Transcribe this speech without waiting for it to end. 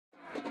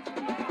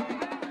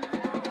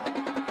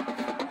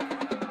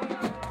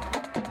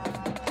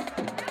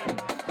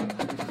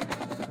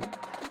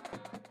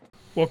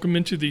Welcome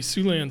into the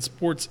Siouxland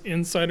Sports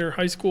Insider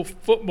High School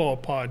Football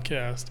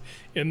Podcast.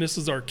 And this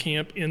is our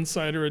Camp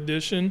Insider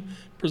edition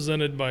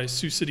presented by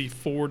Sioux City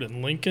Ford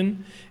and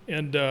Lincoln.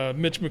 And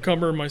Mitch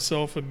McCumber and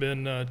myself have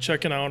been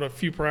checking out a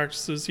few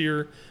practices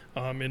here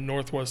in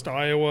northwest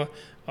Iowa.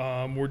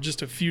 We're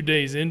just a few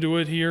days into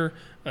it here,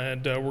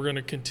 and we're going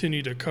to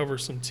continue to cover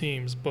some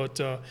teams. But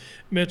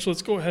Mitch,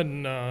 let's go ahead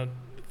and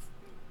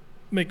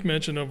make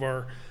mention of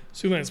our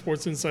Siouxland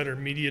Sports Insider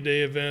Media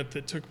Day event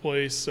that took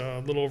place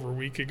a little over a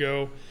week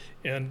ago,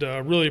 and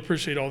really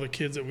appreciate all the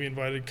kids that we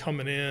invited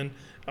coming in,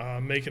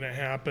 making it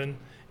happen,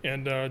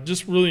 and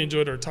just really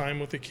enjoyed our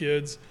time with the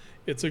kids.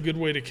 It's a good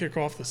way to kick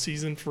off the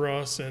season for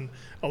us and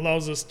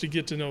allows us to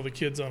get to know the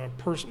kids on a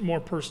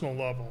more personal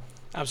level.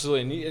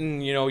 Absolutely,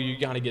 and you know, you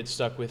got to get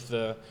stuck with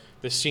the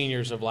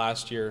seniors of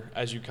last year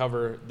as you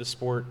cover the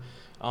sport,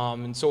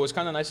 and so it was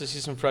kind of nice to see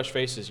some fresh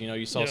faces. You know,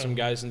 you saw some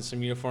guys in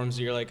some uniforms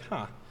that you're like,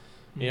 huh.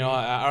 You know,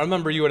 I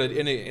remember you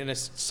in a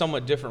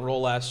somewhat different role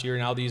last year.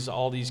 Now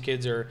all these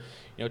kids are,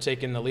 you know,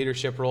 taking the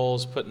leadership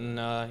roles, putting you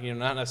know,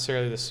 not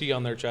necessarily the C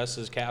on their chests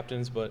as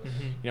captains, but you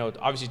know,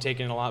 obviously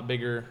taking a lot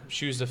bigger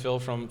shoes to fill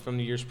from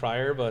the years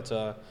prior. But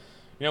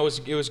you know,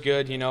 it was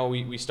good. You know,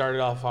 we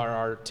started off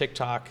our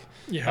TikTok,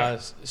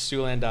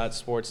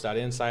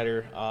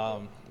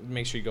 Siouxland.sports.insider.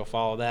 Make sure you go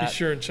follow that. Be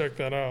sure and check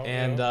that out.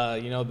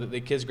 And you know,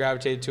 the kids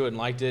gravitated to it and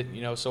liked it.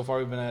 You know, so far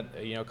we've been at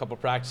a couple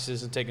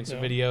practices and taking some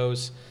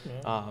videos.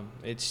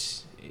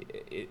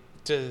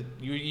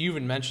 You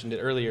even mentioned it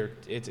earlier.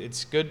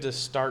 It's good to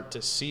start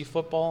to see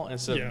football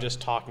instead of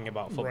just talking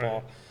about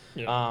football.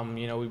 Right.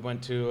 You know, we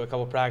went to a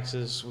couple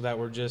practices that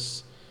were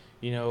just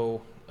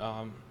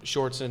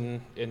shorts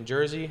and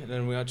jersey, and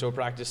then we went to a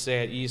practice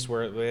day at East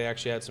where they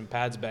actually had some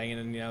pads banging,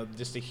 and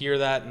just to hear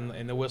that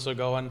and the whistle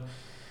going.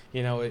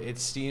 You know, it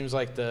seems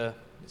like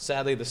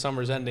sadly the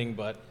summer's ending,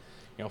 but,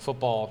 you know,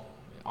 football,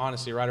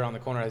 honestly, right around the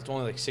corner. It's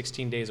only like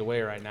 16 days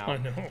away right now. I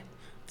know.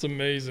 It's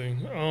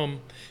amazing.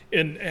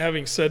 And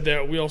having said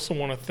that, we also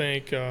want to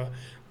thank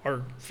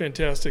our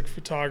fantastic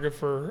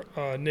photographer,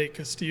 Nate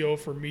Castillo,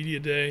 for Media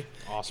Day.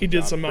 Awesome. He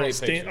did job. some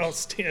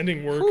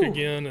outstanding work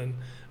again, and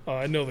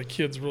I know the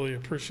kids really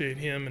appreciate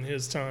him and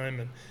his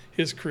time and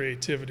his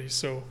creativity.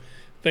 So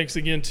thanks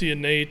again to you,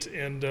 Nate,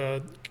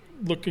 and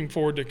looking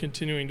forward to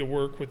continuing to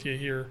work with you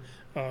here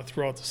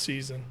throughout the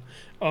season.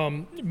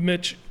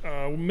 Mitch,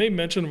 we made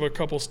mention of a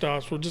couple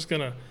stops. We're just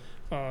going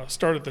to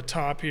start at the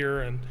top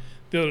here. And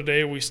the other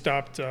day we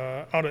stopped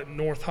out at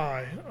North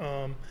High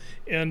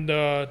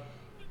and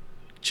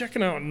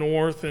checking out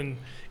North. And,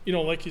 you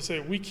know, like you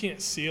say, we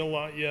can't see a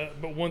lot yet.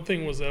 But one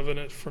thing was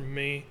evident for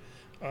me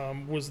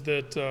was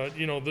that,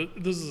 you know,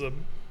 this is a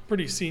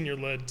pretty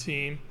senior-led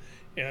team.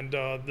 And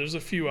there's a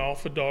few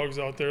alpha dogs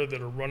out there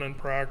that are running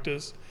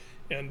practice.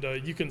 And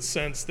you can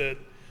sense that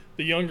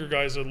the younger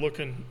guys are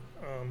looking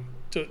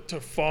to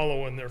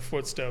follow in their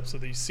footsteps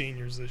of these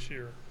seniors this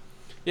year.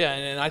 Yeah,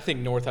 and I think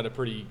North had a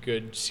pretty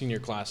good senior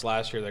class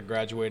last year that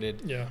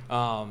graduated. Yeah.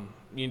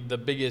 The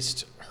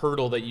biggest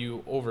hurdle that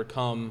you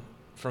overcome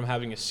from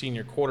having a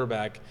senior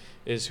quarterback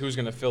is who's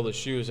going to fill the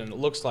shoes. And it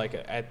looks like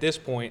at this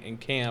point in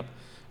camp,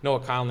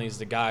 Noah Conley is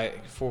the guy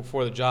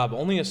for the job.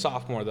 Only a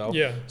sophomore, though.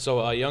 Yeah. So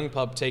a young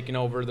pup taking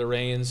over the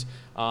reins.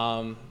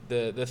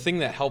 The thing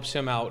that helps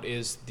him out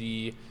is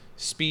the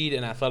speed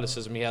and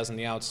athleticism he has on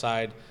the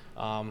outside.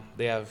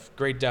 They have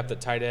great depth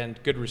at tight end,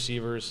 good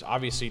receivers,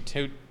 obviously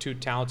two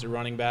talented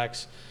running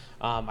backs.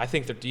 I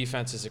think their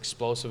defense is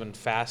explosive and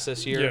fast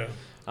this year.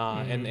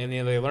 Yeah. And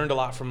you know, they learned a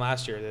lot from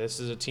last year.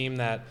 This is a team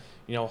that,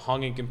 you know,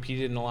 hung and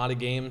competed in a lot of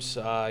games.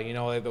 You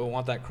know, they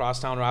want that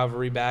crosstown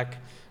rivalry back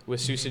with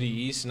Sioux City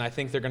East, and I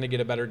think they're going to get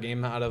a better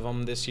game out of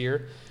them this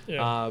year.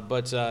 Yeah.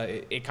 But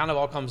it kind of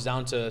all comes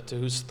down to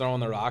who's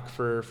throwing the rock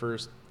for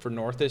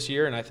North this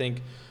year, and I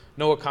think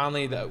Noah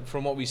Conley,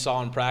 from what we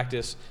saw in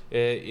practice,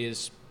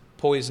 is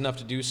poised enough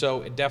to do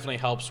so. It definitely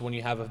helps when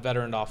you have a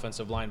veteran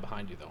offensive line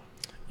behind you, though.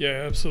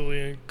 Yeah,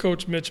 absolutely. And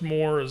Coach Mitch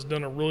Moore has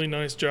done a really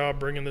nice job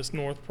bringing this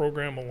North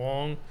program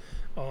along.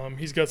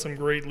 He's got some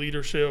great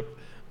leadership.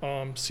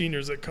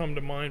 Seniors that come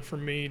to mind for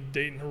me,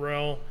 Dayton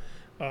Harrell.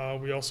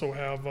 We also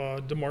have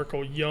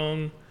DeMarco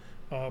Young,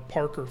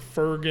 Parker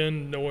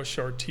Fergan, Noah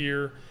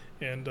Chartier,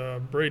 and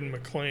Braden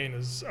McLean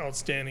is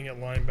outstanding at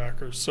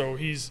linebackers. So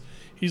he's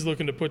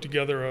looking to put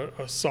together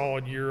a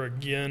solid year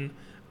again.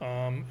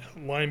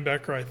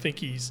 Linebacker, I think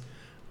he's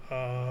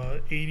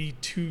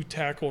 82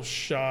 tackles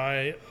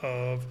shy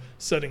of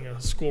setting a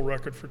school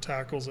record for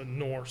tackles at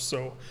North.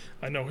 So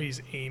I know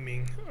he's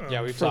aiming for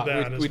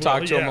that. We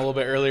talked to him a little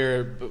bit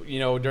earlier, you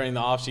know, during the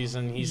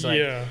offseason. He's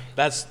like,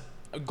 that's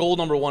goal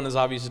number one is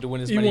obviously to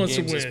win as many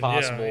games as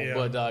possible,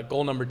 but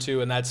goal number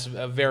two, and that's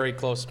very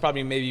close,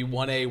 probably maybe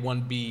 1A,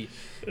 1B,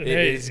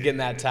 is getting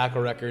that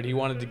tackle record. He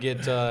wanted to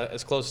get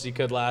as close as he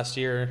could last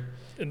year,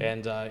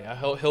 and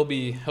he'll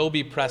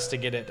be pressed to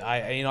get it.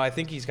 I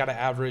think he's got to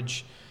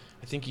average,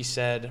 I think he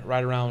said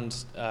right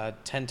around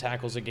 10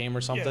 tackles a game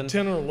or something.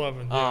 10 or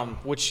 11.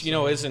 Which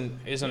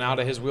isn't out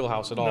of his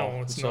wheelhouse at all.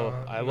 No, it's so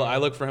not. I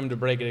look for him to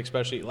break it,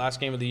 especially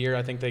last game of the year.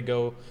 I think they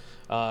go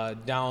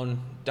down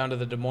to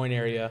the Des Moines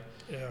area.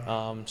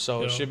 Yeah.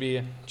 So it should be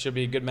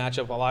a good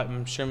matchup.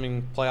 I'm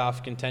assuming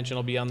playoff contention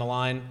will be on the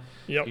line.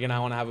 Yep. You're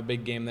gonna want to have a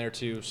big game there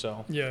too.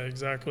 So yeah,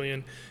 exactly.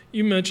 And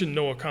you mentioned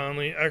Noah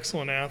Conley,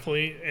 excellent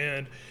athlete,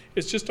 and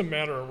it's just a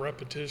matter of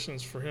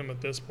repetitions for him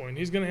at this point.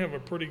 He's going to have a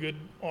pretty good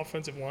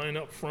offensive line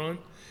up front,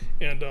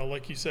 and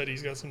like you said,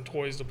 he's got some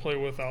toys to play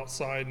with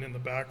outside and in the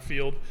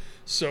backfield.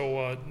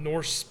 So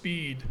North's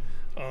speed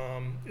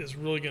is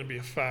really going to be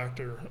a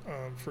factor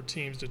for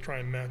teams to try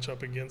and match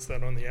up against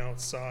that on the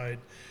outside.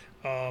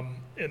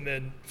 And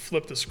then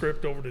flip the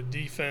script over to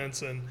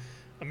defense. And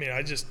I mean,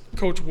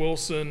 Coach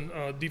Wilson,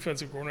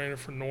 defensive coordinator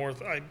for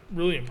North, I'm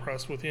really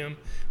impressed with him.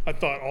 I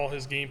thought all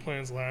his game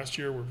plans last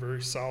year were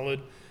very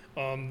solid.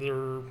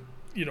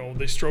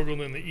 They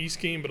struggled in the East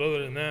game, but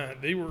other than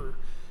that, they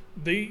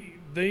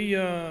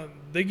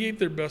gave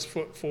their best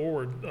foot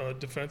forward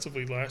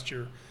defensively last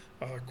year.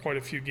 Quite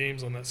a few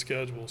games on that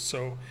schedule.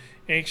 So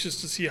anxious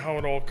to see how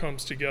it all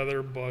comes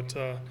together, but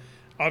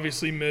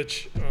obviously,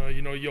 Mitch,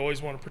 you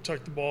always want to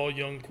protect the ball,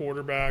 young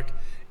quarterback,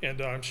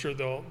 and I'm sure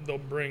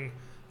they'll bring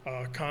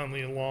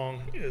Conley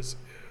along as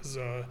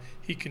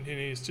he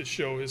continues to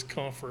show his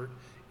comfort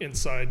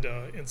inside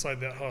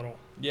that huddle.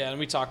 Yeah, and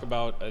we talk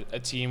about a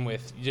team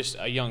with just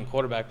a young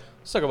quarterback.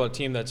 Let's talk about a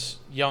team that's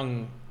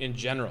young in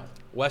general.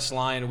 West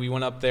Line, we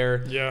went up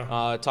there,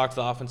 talked to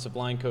the offensive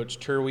line coach,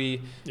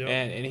 Turwey,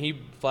 and he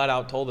flat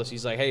out told us,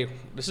 he's like, hey,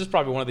 this is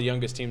probably one of the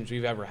youngest teams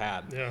we've ever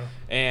had. Yeah.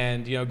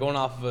 And, going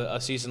off of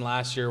a season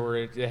last year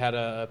where they had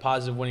a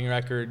positive winning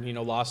record,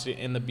 lost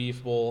in the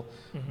Beef Bowl.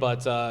 Mm-hmm.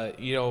 But,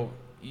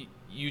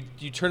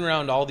 you turn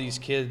around all these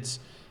kids,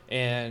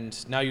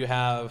 and now you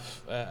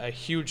have a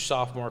huge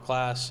sophomore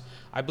class.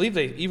 I believe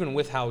even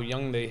with how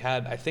young they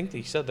had, I think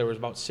they said there was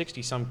about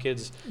 60-some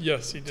kids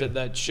yes, he did.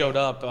 that showed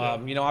up.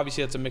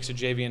 Obviously that's a mix of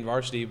JV and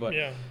varsity, but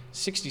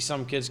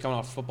 60-some kids coming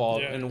off football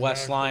in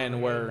West Lyon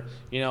where,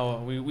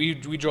 we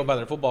drove by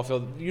their football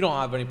field. You don't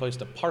have any place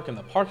to park in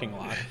the parking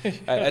lot.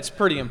 That's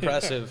pretty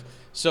impressive.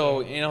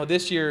 So,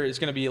 this year it's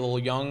going to be a little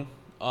young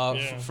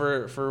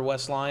for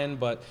West Lyon,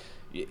 but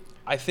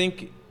I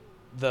think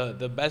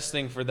the best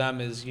thing for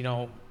them is,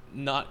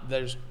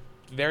 there's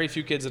very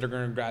few kids that are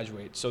going to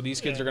graduate. So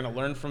these kids are going to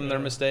learn from their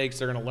mistakes.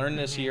 They're going to learn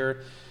this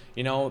year.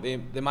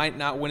 They might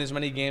not win as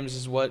many games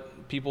as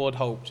what people had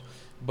hoped,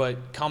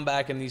 but come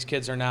back and these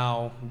kids are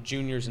now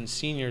juniors and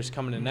seniors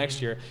coming in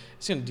next year.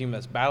 It's going to be a team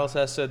that's battle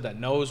tested, that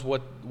knows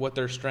what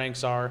their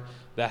strengths are,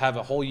 that have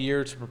a whole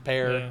year to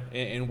prepare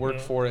and work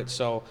for it.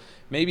 So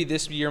maybe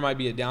this year might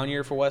be a down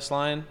year for West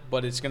Lyon,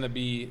 but it's going to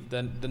be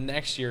the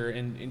next year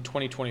in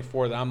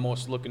 2024 that I'm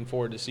most looking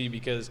forward to see,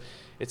 because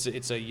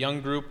it's a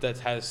young group that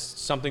has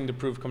something to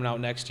prove coming out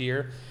next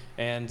year,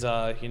 and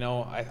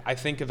I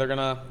think they're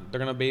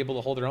gonna be able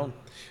to hold their own.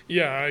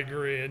 Yeah, I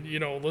agree,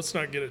 and let's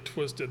not get it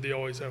twisted. They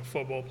always have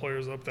football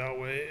players up that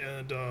way,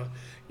 and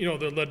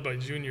they're led by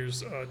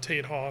juniors,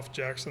 Tate Hoff,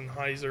 Jackson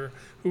Heiser,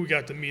 who we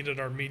got to meet at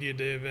our media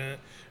day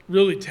event.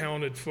 Really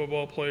talented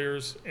football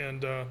players,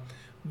 and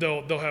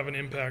they'll have an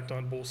impact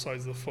on both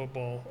sides of the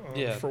football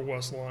for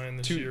West Lyon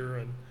this year.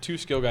 And two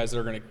skill guys that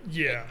are going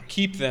to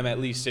keep them at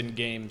least in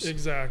games.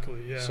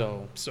 Exactly, yeah.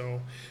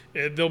 So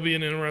they'll be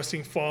an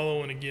interesting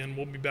follow, and again,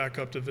 we'll be back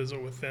up to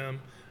visit with them.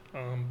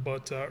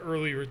 But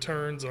early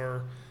returns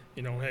are,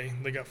 hey,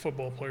 they got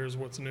football players,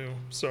 what's new?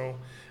 So,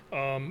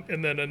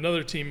 and then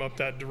another team up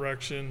that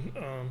direction,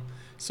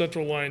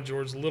 Central Line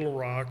George Little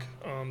Rock,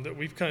 that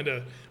we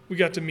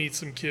got to meet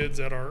some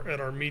kids at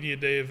our media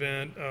day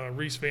event.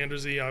 Reese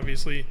Vanderzee,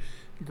 obviously,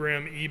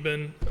 Graham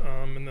Eben,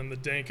 and then the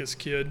Dankus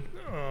kid,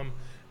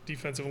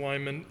 defensive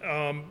lineman.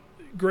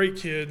 Great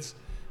kids,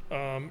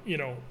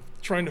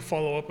 trying to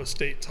follow up a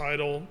state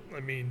title. I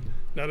mean,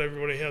 not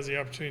everybody has the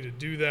opportunity to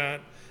do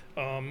that.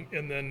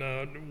 And then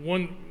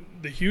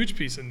the huge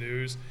piece of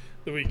news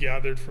that we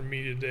gathered from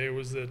media day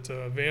was that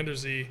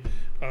Vanderzee,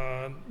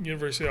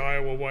 University of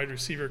Iowa wide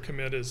receiver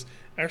commit, is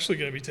actually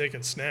going to be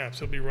taking snaps.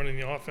 He'll be running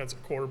the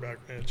offensive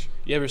quarterback bench.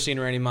 You ever seen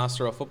Randy Moss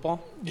throw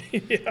football?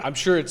 I'm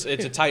sure it's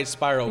a tight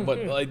spiral,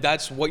 but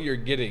that's what you're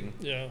getting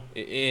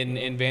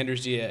in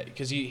Vanderzee,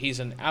 because he's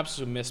an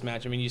absolute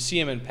mismatch. I mean, you see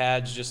him in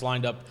pads just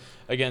lined up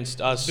against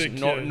us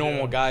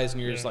normal guys,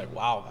 and you're just like,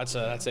 wow, that's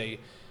a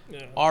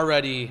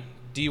already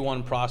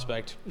D1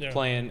 prospect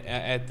playing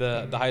at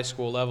the high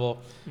school level.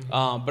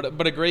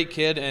 But a great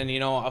kid, and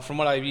from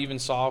what I even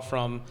saw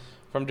from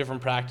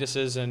different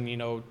practices and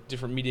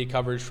different media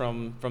coverage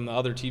from the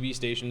other TV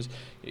stations,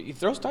 he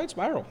throws tight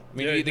spiral. I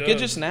mean, the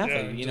kid's just an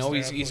athlete.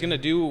 He's going to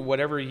do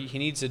whatever he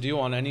needs to do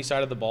on any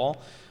side of the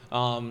ball.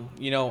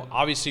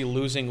 Obviously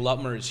losing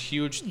Lutmer is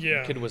huge.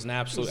 The kid was an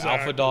absolute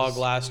alpha dog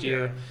last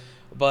year.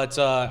 But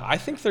I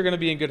think they're going to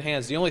be in good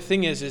hands. The only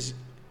thing is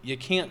you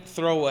can't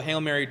throw a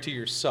Hail Mary to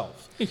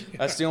yourself.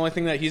 That's the only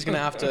thing that he's going to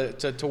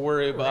have to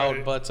worry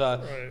about. But,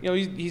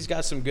 he's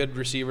got some good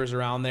receivers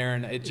around there,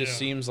 and it just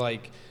seems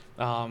like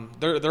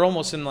They're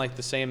almost in like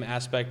the same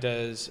aspect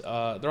as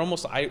they're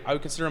almost I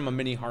would consider them a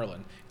mini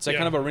Harlan. It's like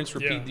kind of a rinse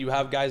repeat. Yeah. You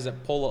have guys that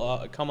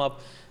come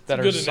up that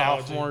are good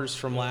analogy. sophomores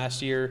from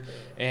last year,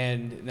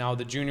 and now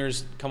the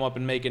juniors come up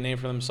and make a name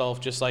for themselves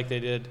just like they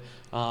did.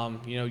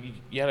 You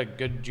had a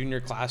good junior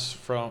class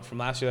from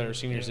last year that are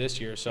seniors this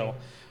year, so.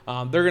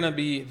 They're going to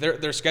be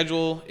their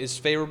schedule is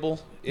favorable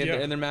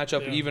in their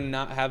matchup, even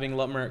not having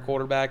Lutmer at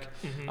quarterback.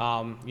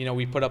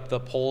 We put up the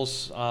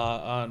polls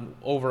on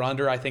over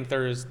under. I think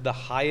there is the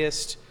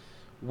highest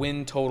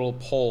win total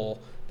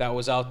poll that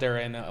was out there,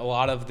 and a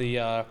lot of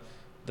the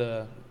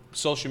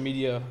social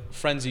media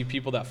frenzy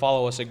people that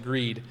follow us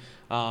agreed.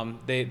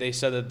 They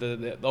said that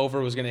the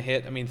over was going to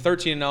hit. I mean,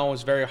 13-0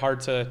 is very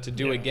hard to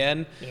do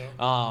again,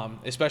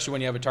 especially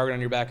when you have a target on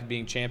your back of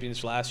being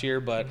champions last year.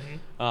 But,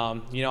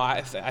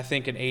 I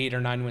think an 8 or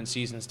 9 win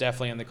season is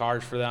definitely in the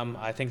cards for them.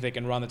 I think they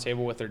can run the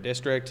table with their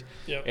district.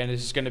 And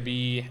it's just going to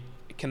be,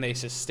 can they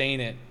sustain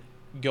it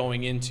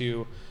going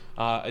into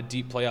a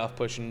deep playoff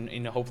push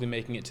and hopefully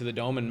making it to the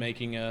Dome and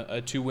making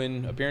a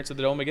 2-win appearance at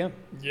the Dome again.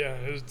 Yeah,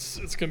 it's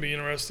going to be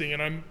interesting.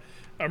 And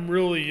I'm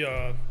really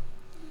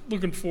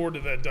looking forward to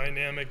that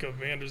dynamic of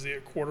Vanderzee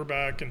at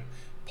quarterback and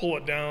pull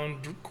it down,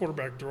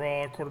 quarterback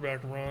draw, quarterback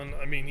run.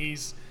 I mean,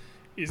 he's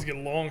got a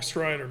long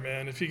strider,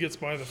 man. If he gets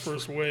by the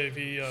first wave,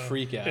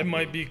 freak athlete. It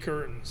might be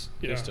curtains.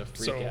 Just a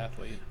freak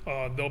athlete.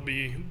 They'll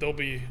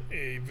be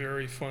a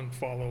very fun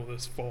follow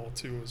this fall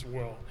too as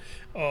well.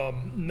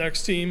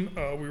 Next team,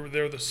 we were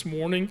there this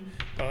morning.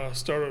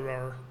 Started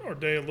our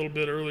day a little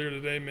bit earlier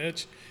today,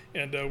 Mitch,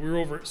 and we were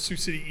over at Sioux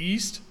City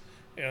East.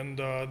 And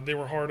they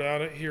were hard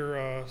at it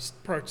here.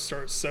 Practice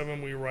started at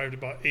 7. We arrived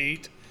about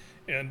 8.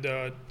 And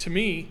to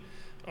me,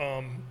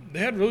 they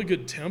had really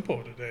good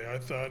tempo today.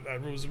 I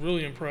was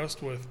really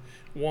impressed with,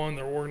 1,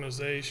 their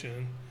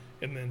organization,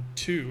 and then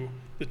 2,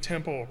 the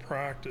tempo of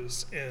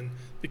practice. And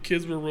the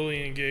kids were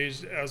really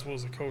engaged, as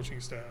was the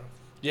coaching staff.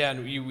 Yeah,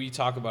 and we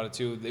talk about it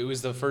too. It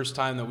was the first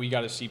time that we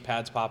got to see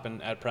pads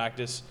popping at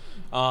practice.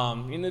 They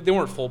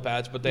weren't full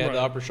pads, but they had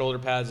the upper shoulder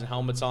pads and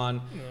helmets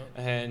on.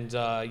 Yeah. And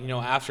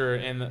after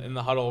in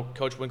the huddle,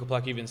 Coach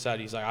Winklepleck even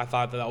said, he's like, I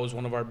thought that was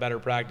one of our better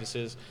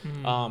practices.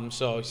 Mm-hmm.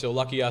 So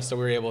lucky us that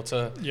we were able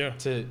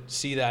to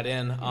see that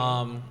in.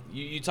 Yeah.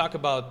 You talk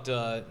about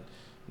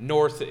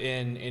North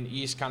and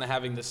East kind of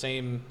having the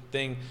same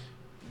thing.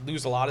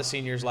 Lose a lot of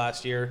seniors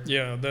last year.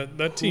 Yeah,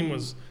 that team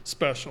was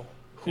special.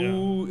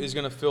 Who is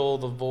going to fill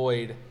the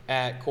void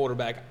at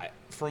quarterback?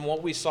 From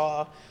what we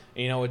saw,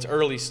 it's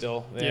early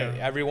still.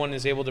 Everyone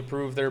is able to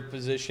prove their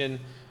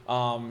position.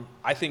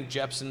 I think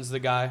Jepson's the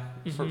guy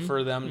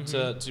for them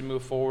to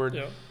move forward.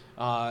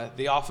 Yeah.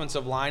 The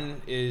offensive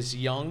line is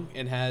young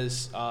and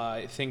has,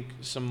 I think,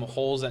 some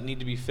holes that need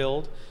to be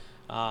filled.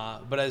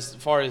 But as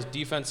far as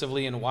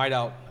defensively and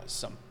wideout,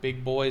 some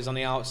big boys on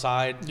the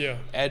outside. Yeah.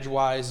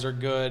 Edge-wise, they're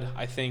good.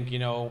 I think,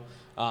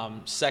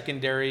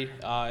 secondary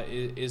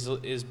is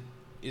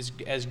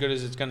as good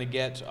as it's going to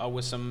get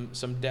with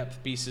some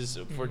depth pieces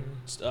for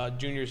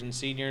juniors and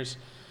seniors.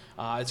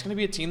 It's going to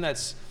be a team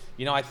that's,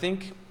 I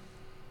think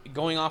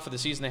going off of the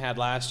season they had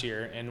last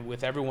year and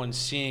with everyone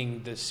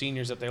seeing the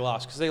seniors that they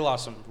lost, because they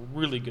lost some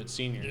really good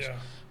seniors. Yeah.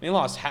 They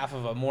lost half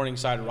of a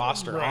Morningside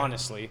roster,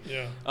 honestly.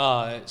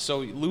 Yeah. So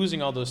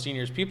losing all those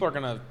seniors, people are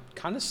going to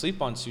kind of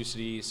sleep on Sioux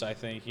City East, I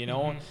think,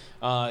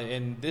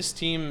 and this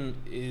team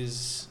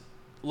is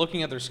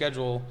looking at their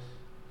schedule,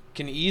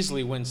 can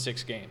easily win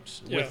 6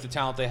 games with the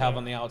talent they have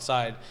on the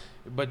outside.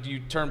 But you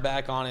turn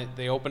back on it,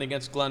 they open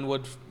against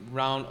Glenwood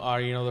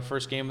the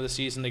first game of the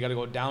season. They got to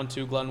go down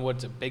to Glenwood.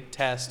 It's a big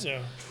test.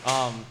 Yeah.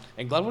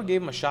 And Glenwood gave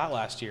them a shot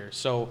last year.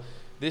 So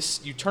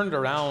you turned it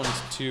around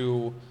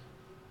to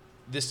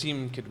this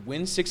team could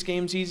win 6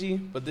 games easy,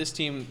 but this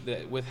team,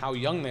 with how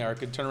young they are,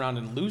 could turn around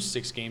and lose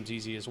 6 games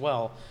easy as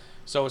well.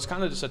 So it's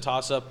kind of just a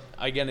toss-up.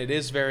 Again, it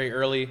is very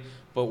early.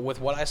 But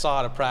with what I saw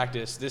out of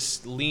practice,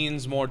 this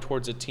leans more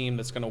towards a team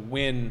that's going to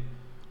win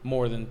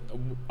more than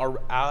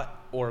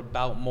or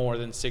about more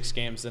than 6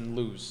 games than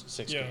lose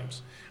 6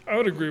 games. I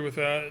would agree with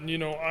that.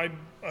 And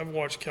I've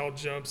watched Cal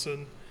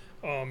Jepson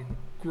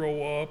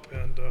grow up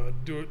and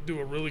do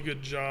a really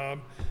good job.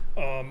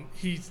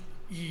 He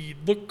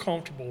looked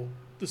comfortable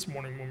this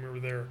morning when we were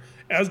there,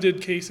 as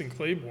did Case and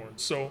Claiborne.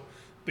 So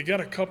they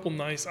got a couple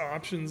nice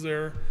options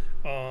there.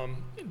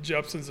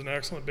 Jepson's an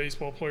excellent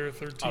baseball player, 3rd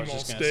team All-State. I was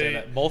just going to say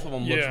that. Both of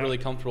them looked really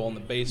comfortable in the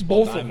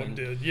baseball diamond. Both of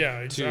them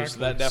did, exactly. So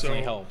that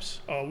definitely helps.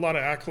 A lot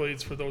of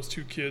accolades for those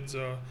 2 kids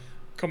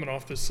coming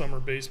off this summer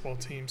baseball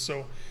team.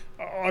 So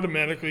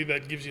automatically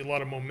that gives you a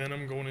lot of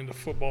momentum going into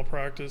football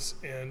practice.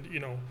 And,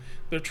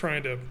 they're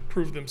trying to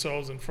prove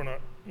themselves in front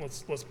of,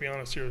 let's be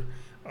honest here,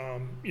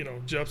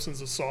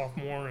 Jepson's a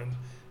sophomore and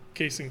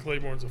Case and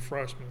Claiborne's a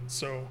freshman.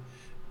 So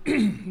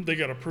they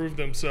got to prove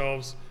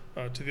themselves.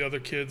 To the other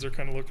kids, they're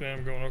kind of looking at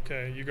them going,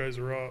 okay, you guys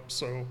are up.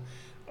 So,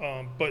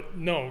 but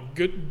no,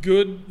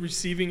 good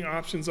receiving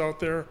options out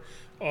there.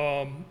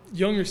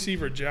 Young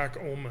receiver Jack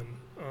Ullman.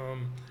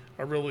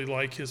 I really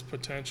like his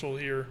potential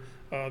here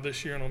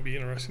this year, and it'll be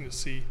interesting to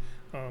see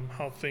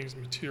how things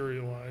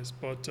materialize.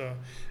 But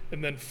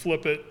and then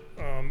flip it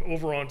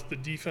over onto the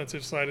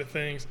defensive side of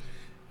things.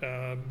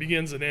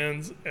 Begins and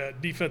ends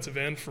at defensive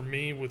end for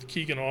me with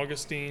Keegan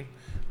Augustine.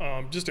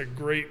 Just a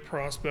great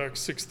prospect,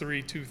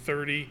 6'3",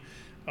 230,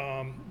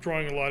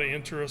 drawing a lot of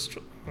interest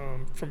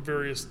from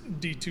various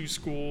D2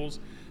 schools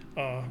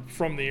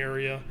from the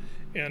area.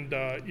 And,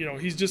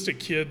 he's just a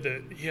kid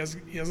that he has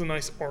a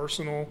nice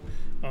arsenal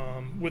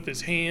with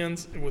his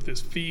hands and with his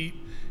feet.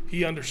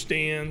 He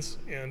understands,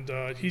 and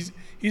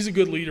he's a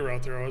good leader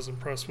out there. I was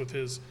impressed with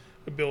his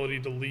ability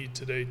to lead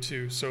today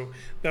too. So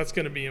that's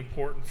going to be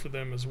important for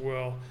them as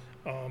well.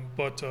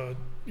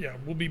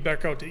 We'll be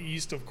back out to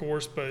East, of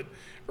course, but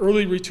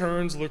early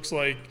returns looks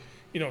like,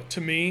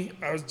 to me,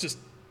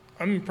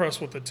 I'm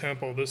impressed with the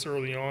tempo this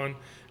early on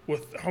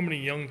with how many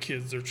young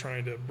kids they're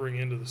trying to bring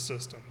into the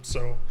system.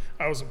 So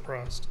I was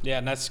impressed. Yeah,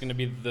 and that's going to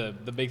be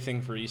the big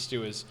thing for East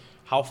too, is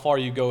how far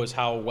you go is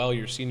how well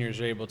your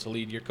seniors are able to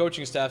lead. Your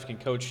coaching staff can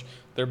coach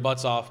their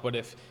butts off, but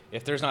if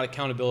there's not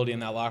accountability in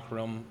that locker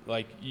room,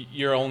 like,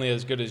 you're only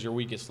as good as your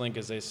weakest link,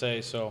 as they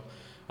say. So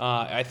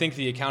I think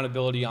the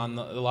accountability on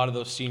a lot of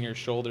those senior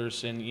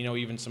shoulders, and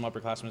even some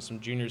upperclassmen, some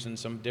juniors in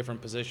some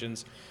different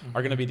positions,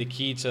 are going to be the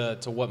key to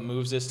what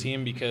moves this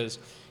team, because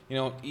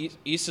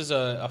East is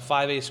a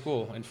 5A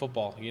school in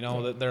football.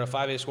 They're a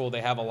 5A school. They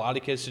have a lot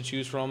of kids to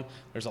choose from.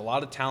 There's a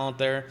lot of talent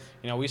there.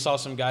 We saw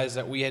some guys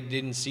that we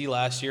didn't see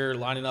last year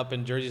lining up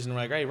in jerseys, and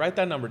we're like, hey, write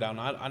that number down.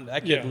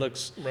 That kid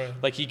looks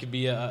like he could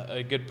be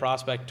a good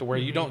prospect, to where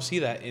you don't see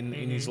that in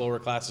these lower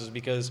classes,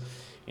 because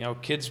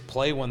kids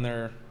play when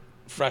they're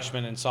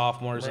freshmen and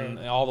sophomores and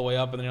all the way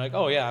up, and then you're like,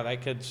 oh yeah,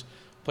 that kid's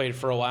played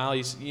for a while.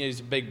 He's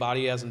a big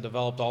body, he hasn't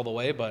developed all the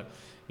way, but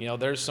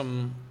there's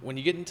some, when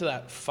you get into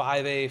that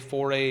 5A,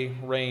 4A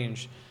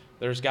range,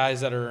 there's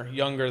guys that are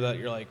younger that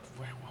you're like,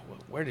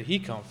 where did he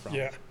come from?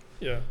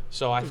 Yeah.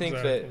 So I think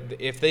that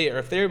if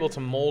they're able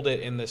to mold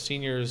it, and the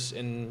seniors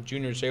and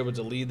juniors are able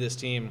to lead this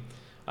team,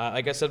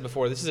 like I said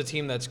before, this is a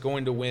team that's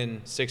going to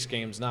win 6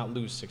 games, not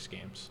lose 6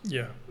 games.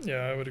 Yeah,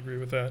 I would agree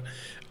with that.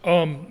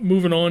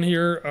 Moving on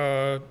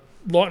here,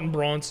 Lawton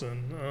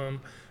Bronson.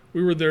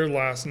 We were there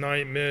last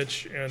night,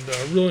 Mitch, and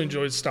really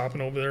enjoyed stopping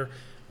over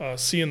there,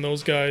 seeing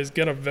those guys.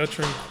 Get a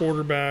veteran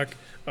quarterback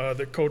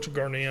that Coach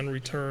Garnan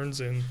returns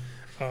in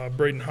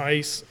Braden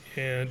Heiss,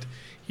 and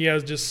he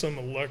has just some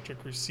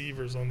electric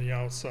receivers on the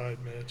outside,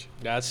 Mitch.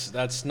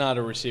 That's not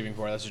a receiving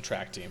corps, that's a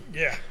track team.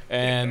 Yeah.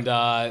 And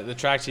the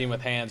track team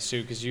with hands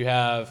too, because you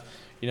have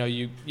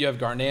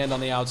Garnand on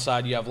the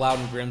outside, you have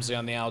Loudon Grimsley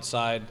on the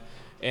outside.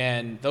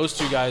 And those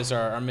two guys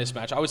are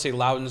mismatched. I would say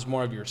Loudon's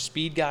more of your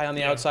speed guy on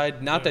the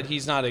outside. Not that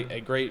he's not a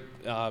great,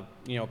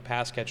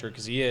 pass catcher,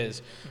 because he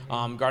is.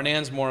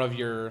 Garnand's more of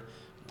your,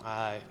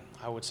 I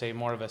would say,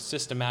 more of a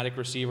systematic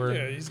receiver.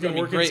 Yeah, he's going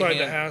to work inside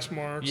the hash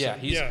marks. Yeah,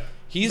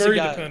 he's very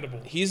a guy,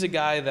 dependable. He's a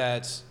guy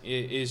that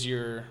is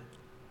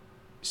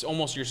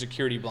almost your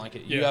security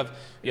blanket. You have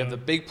the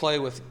big play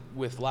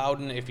with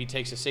Loudon if he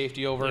takes a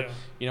safety over.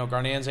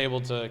 Garnand's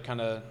able to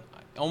kind of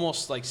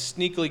almost like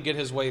sneakily get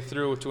his way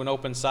through to an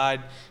open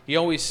side.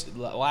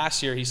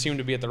 Last year he seemed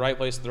to be at the right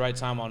place at the right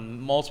time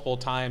on multiple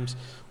times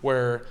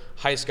where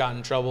Heiss got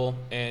in trouble,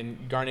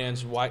 and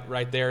Garnand's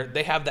right there.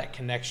 They have that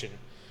connection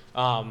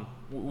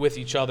with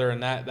each other,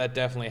 and that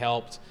definitely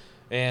helped.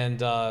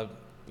 And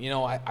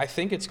I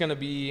think it's going to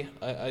be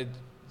a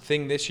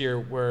thing this year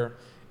where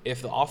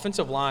if the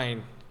offensive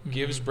line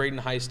gives Braden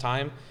Heiss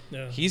time,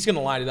 he's going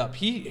to line it up.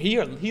 He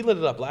lit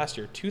it up last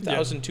year,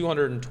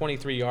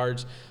 2,223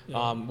 yards,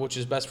 which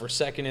is best for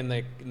second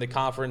in the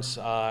conference.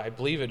 I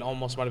believe it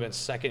almost might have been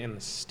second in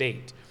the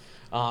state.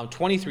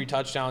 23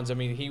 touchdowns. I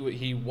mean,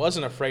 he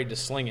wasn't afraid to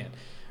sling it.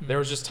 There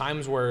was just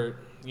times where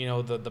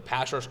the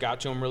pass rush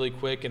got to him really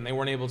quick, and they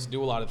weren't able to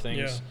do a lot of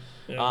things.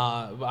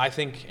 But I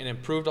think an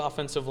improved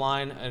offensive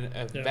line,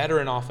 a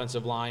veteran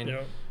offensive line.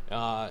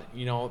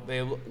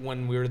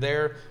 When we were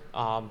there,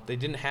 they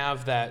didn't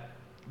have that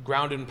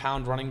ground and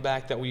pound running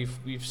back that we've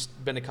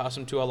been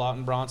accustomed to a lot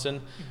in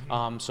Bronson.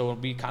 So it'll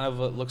be kind of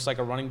looks like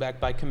a running back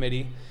by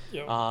committee.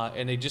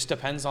 And it just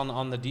depends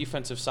on the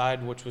defensive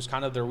side, which was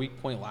kind of their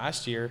weak point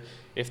last year.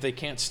 If they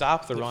can't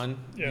stop the run,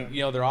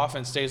 their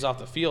offense stays off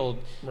the field.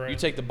 You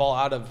take the ball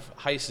out of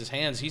Heiss's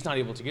hands, he's not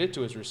able to get it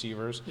to his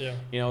receivers.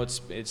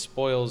 It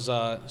spoils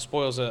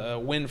a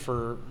win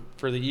for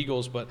the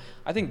Eagles. But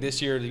I think this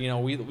year,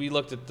 we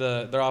looked at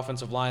their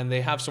offensive line.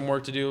 They have some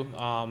work to do,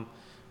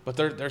 but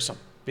there's some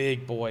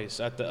big boys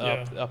at the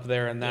up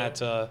there, and that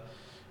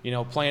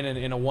playing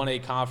in a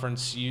 1A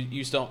conference,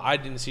 I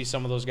didn't see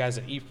some of those guys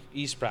at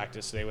East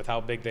practice today with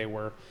how big they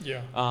were.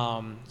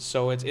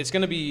 So it's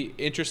going to be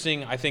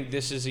interesting. I think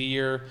this is a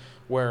year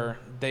where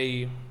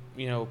they,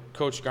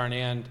 Coach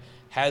Garnand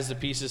has the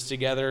pieces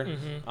together,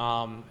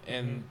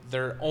 and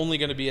they're only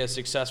going to be as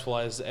successful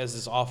as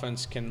this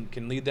offense can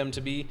lead them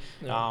to be.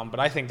 But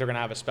I think they're going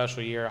to have a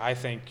special year. I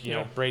think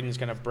Braden's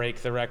going to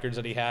break the records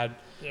that he had.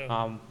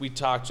 We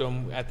talked to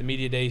him at the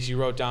media days. He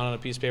wrote down on a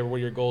piece of paper, what are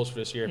your goals for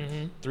this year?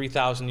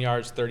 3,000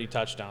 yards, 30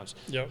 touchdowns.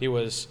 He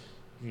was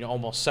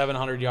almost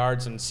 700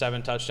 yards and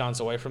 7 touchdowns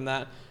away from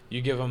that.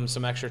 You give him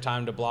some extra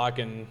time to block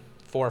in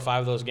 4 or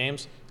 5 of those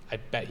games, I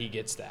bet he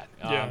gets that.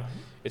 Yeah,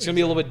 it's going to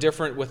be a little bit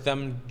different with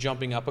them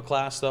jumping up a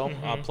class, though,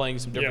 playing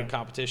some different Yeah.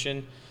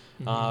 competition.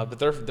 But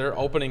their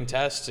opening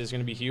test is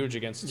going to be huge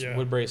against Yeah.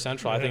 Woodbury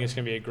Central. I think Yeah. it's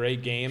going to be a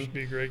great game. Should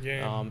be a great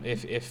game.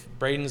 If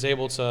Braden's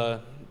able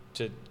to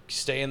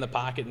stay in the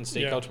pocket and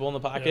stay Yeah. comfortable in the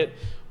pocket,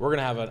 we're going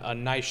to have a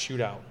nice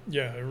shootout.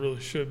 Yeah, it really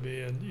should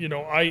be. And,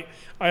 I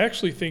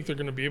actually think they're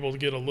going to be able to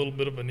get a little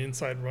bit of an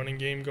inside running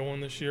game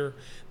going this year.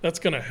 That's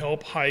going to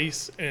help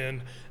Heiss.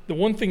 And the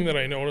one thing that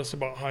I noticed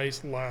about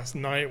Heiss last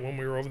night when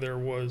we were over there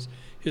was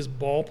his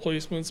ball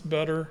placement's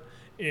better.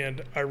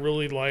 And I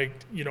really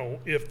liked,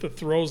 if the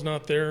throw's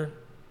not there,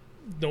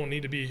 don't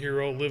need to be a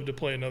hero, live to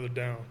play another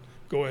down.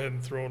 Go ahead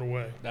and throw it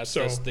away. That's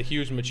the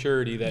huge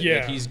maturity that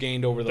he's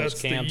gained over those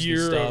that's camps the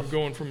year and stuff. of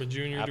going from a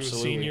junior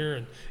Absolutely. to a senior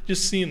and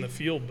just seeing the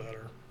field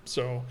better.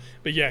 So,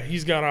 but yeah,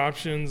 he's got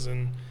options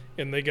and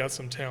they got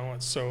some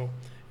talent. So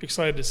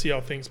excited to see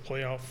how things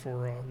play out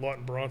for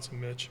Lawton Bronson,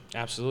 Mitch.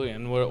 Absolutely,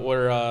 and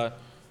we're going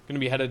to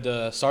be headed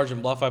to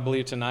Sergeant Bluff, I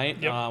believe, tonight,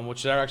 Yep.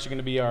 which they're actually going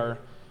to be our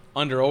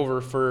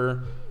under-over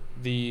for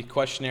the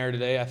questionnaire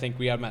today. I think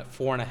we had them at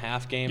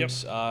 4.5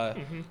 games.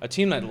 A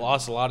team that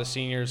lost a lot of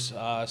seniors,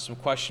 some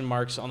question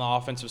marks on the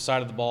offensive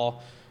side of the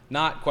ball.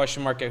 Not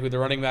question mark at who the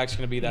running back's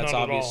going to be. That's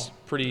Not at obvious.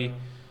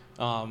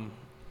 all.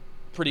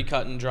 Pretty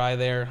cut and dry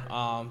there.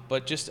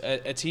 But just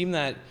a team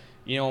that,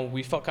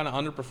 we felt kind of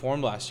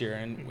underperformed last year.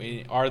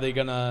 And are they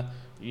going to,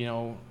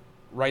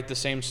 write the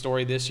same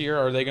story this year,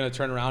 or are they going to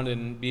turn around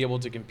and be able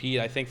to compete?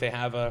 I think they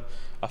have a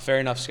fair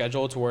enough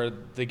schedule to where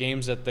the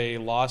games that they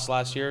lost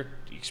last year,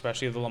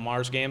 especially the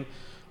Lamar's game,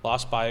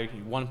 lost by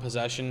 1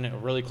 possession, a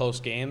really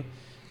close game.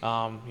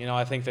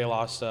 I think they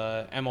lost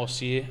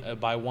MOC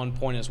by 1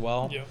 point as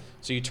well. Yeah.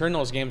 So you turn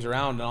those games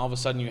around, and all of a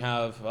sudden you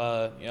have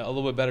a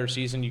little bit better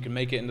season. You can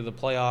make it into the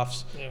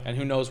playoffs, and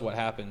who knows what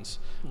happens.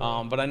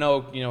 Right. But I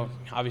know,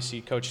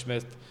 obviously Coach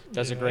Smith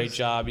does a great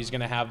job. He's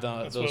going to have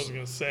That's what I was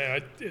going to say.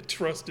 I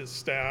trust his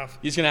staff.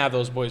 He's going to have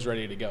those boys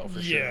ready to go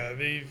for sure.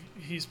 Yeah,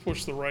 he's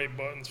pushed the right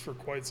buttons for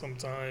quite some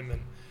time,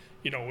 and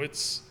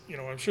it's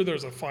I'm sure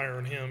there's a fire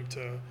in him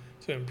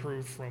to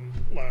improve from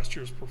last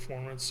year's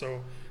performance.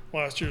 So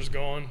last year's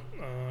gone,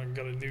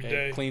 got a new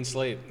day. Clean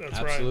slate. That's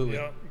Absolutely.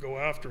 right. Yeah, go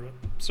after it.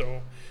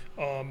 So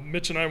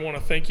Mitch and I want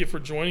to thank you for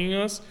joining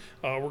us.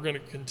 We're going to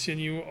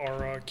continue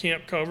our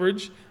camp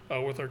coverage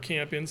with our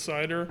Camp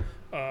Insider,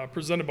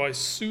 presented by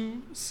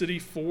Sioux City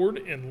Ford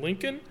in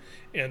Lincoln,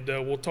 and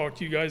we'll talk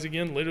to you guys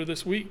again later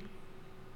this week.